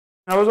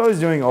I was always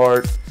doing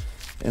art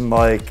in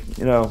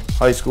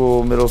high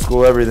school, middle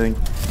school, everything.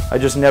 I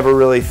just never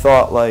really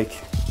thought I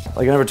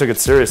never took it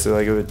seriously.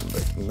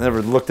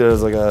 Never looked at it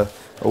as a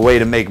way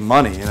to make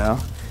money,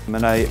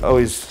 And I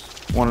always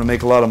wanted to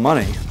make a lot of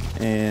money,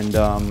 and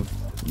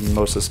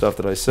most of the stuff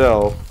that I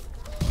sell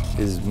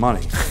is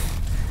money.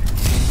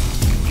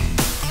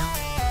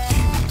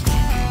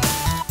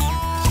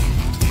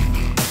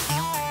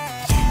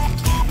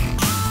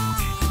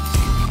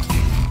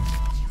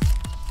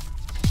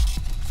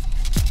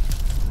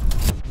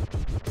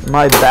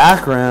 My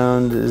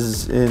background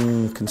is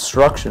in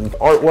construction.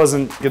 Art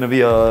wasn't going to be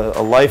a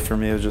life for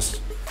me, it was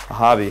just a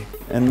hobby.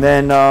 And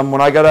then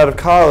when I got out of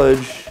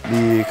college,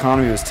 the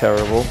economy was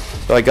terrible.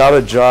 So I got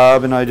a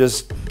job and I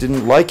just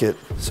didn't like it.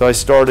 So I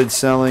started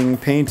selling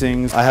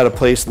paintings. I had a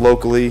place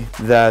locally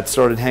that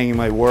started hanging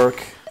my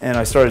work, and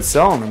I started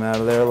selling them out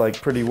of there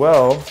pretty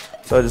well.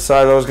 So I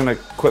decided I was going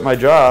to quit my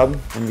job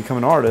and become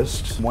an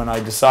artist. When I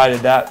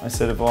decided that, I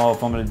said, if I'm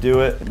going to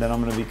do it, then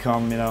I'm going to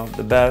become,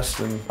 the best,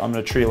 and I'm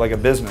going to treat it like a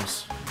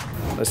business.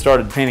 I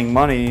started painting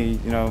money,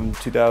 in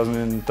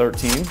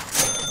 2013.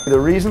 The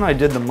reason I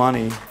did the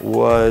money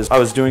was I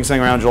was doing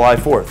something around July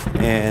 4th,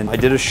 and I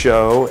did a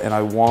show, and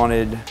I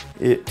wanted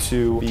it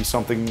to be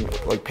something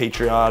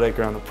patriotic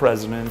around the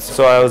presidents.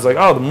 So I was like,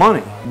 oh, the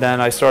money.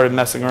 Then I started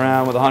messing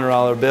around with a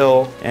 $100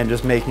 bill and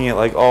just making it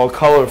all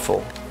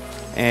colorful.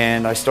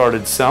 And I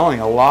started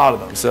selling a lot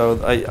of them.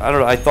 So I don't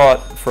know, I thought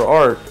for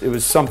art, it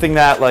was something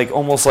that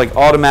almost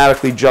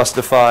automatically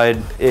justified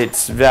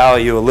its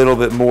value a little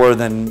bit more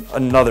than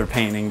another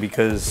painting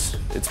because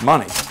it's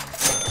money.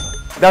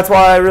 That's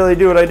why I really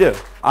do what I do.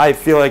 I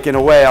feel like in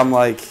a way I'm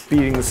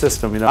beating the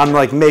system,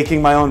 I'm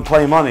making my own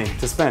play money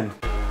to spend.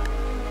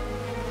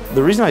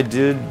 The reason I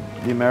did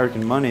the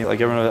American money,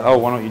 everyone, oh,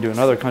 why don't you do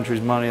another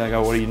country's money?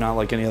 Oh, what, are you not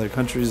like any other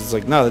countries?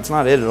 It's no, that's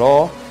not it at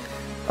all.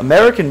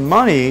 American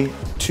money,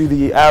 to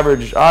the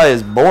average eye,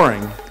 is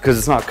boring because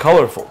it's not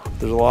colorful.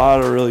 There's a lot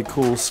of really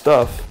cool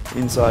stuff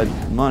inside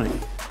money.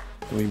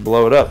 When you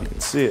blow it up, you can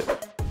see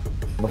it.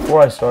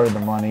 Before I started the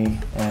money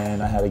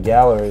and I had a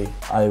gallery,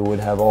 I would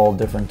have all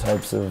different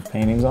types of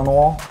paintings on the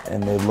wall,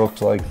 and they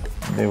looked like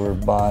they were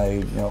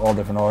by all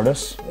different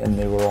artists, and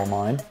they were all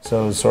mine.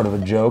 So it was sort of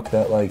a joke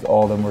that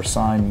all of them were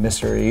signed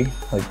Mr. E.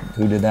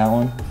 Who did that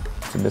one?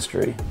 It's a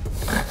mystery.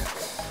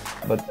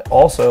 But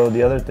also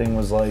the other thing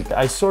was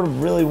I sort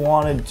of really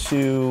wanted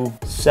to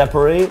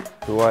separate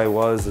who I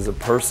was as a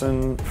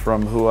person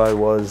from who I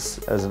was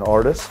as an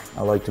artist.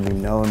 I like to be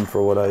known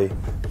for what I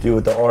do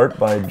with the art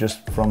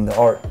from the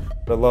art.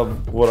 I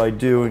love what I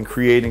do in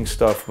creating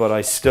stuff, but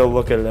I still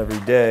look at it every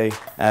day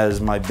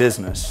as my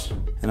business.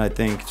 And I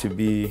think to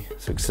be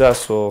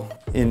successful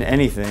in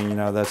anything,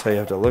 that's how you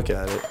have to look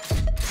at it.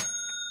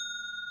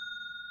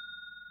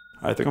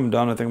 I think I'm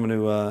done. I think I'm going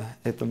to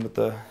hit them with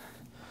the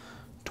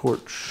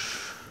torch.